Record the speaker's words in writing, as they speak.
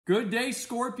Good day,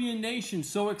 Scorpion Nation.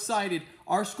 So excited.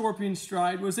 Our Scorpion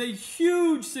Stride was a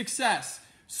huge success.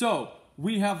 So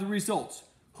we have the results.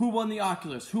 Who won the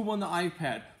Oculus? Who won the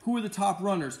iPad? Who are the top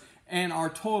runners? And our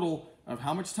total of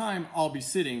how much time I'll be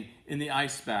sitting in the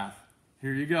ice bath.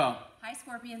 Here you go. Hi,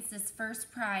 Scorpions. This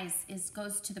first prize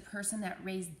goes to the person that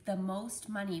raised the most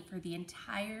money for the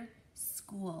entire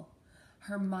school,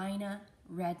 Hermina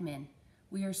Redmond.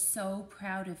 We are so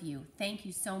proud of you. Thank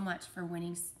you so much for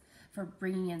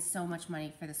bringing in so much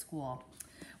money for the school.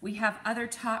 We have other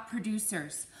top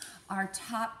producers. Our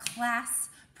top class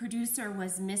producer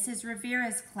was Mrs.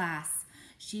 Rivera's class.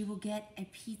 She will get a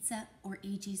pizza or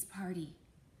AG's party.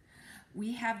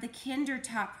 We have the Kinder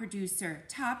top producer,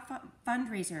 top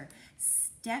fundraiser,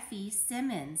 Steffi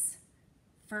Simmons.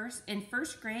 In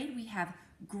first grade, we have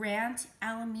Grant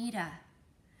Alameda.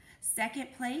 Second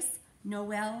place,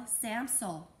 Noelle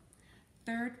Samsel.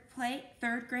 Third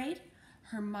grade,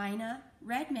 Hermina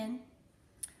Redmond.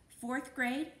 Fourth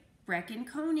grade, Brecken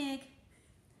Koenig.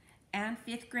 And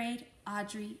fifth grade,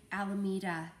 Audrey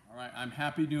Alameda. All right, I'm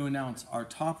happy to announce our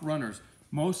top runners,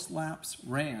 most laps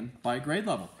ran by grade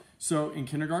level. So in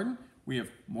kindergarten, we have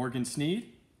Morgan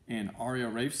Sneed and Aria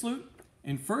Ravesloot.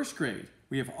 In first grade,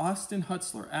 we have Austin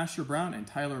Hutzler, Asher Brown, and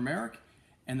Tyler Merrick.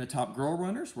 And the top girl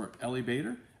runners were Ellie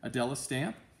Bader, Adela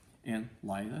Stamp, and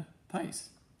Lila Tice.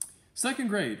 Second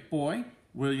grade, boy,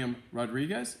 William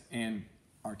Rodriguez, and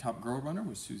our top girl runner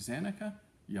was Susannica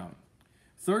Young.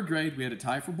 Third grade, we had a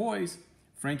tie for boys,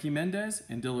 Frankie Mendez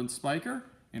and Dylan Spiker,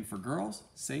 and for girls,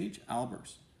 Sage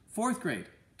Albers. Fourth grade,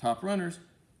 top runners,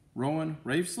 Rowan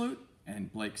Ravesloot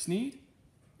and Blake Sneed,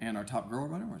 and our top girl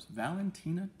runner was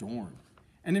Valentina Dorn.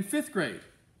 And in fifth grade,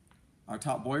 our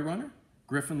top boy runner,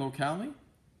 Griffin Locali,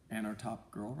 and our top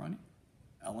girl running,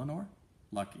 Eleanor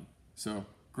Lucky. So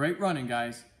great running,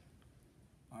 guys.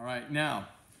 All right, now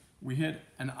we had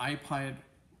an iPad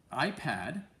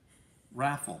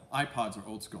raffle. iPods are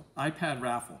old school. iPad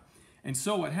raffle. And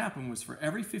so what happened was for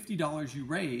every $50 you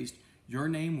raised, your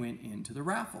name went into the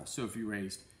raffle. So if you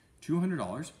raised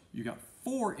 $200, you got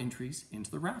 4 entries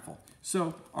into the raffle.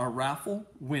 So our raffle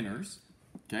winners,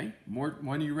 okay, more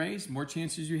money you raised, more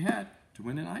chances you had to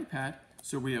win an iPad.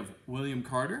 So we have William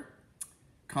Carter,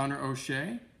 Connor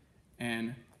O'Shea,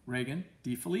 and Reagan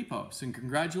DiFilippo. So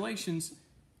congratulations,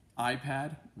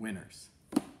 iPad winners.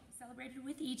 Celebrated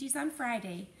with EG's on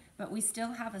Friday, but we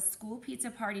still have a school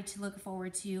pizza party to look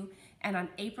forward to. And on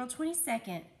April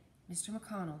 22nd, Mr.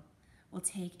 McConnell will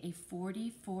take a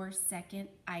 44-second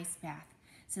ice bath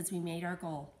since we made our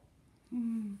goal.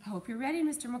 Hope you're ready,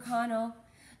 Mr. McConnell.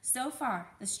 So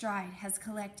far, the Stride has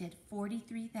collected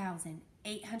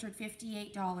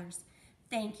 $43,858.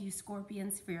 Thank you,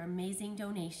 Scorpions, for your amazing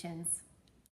donations.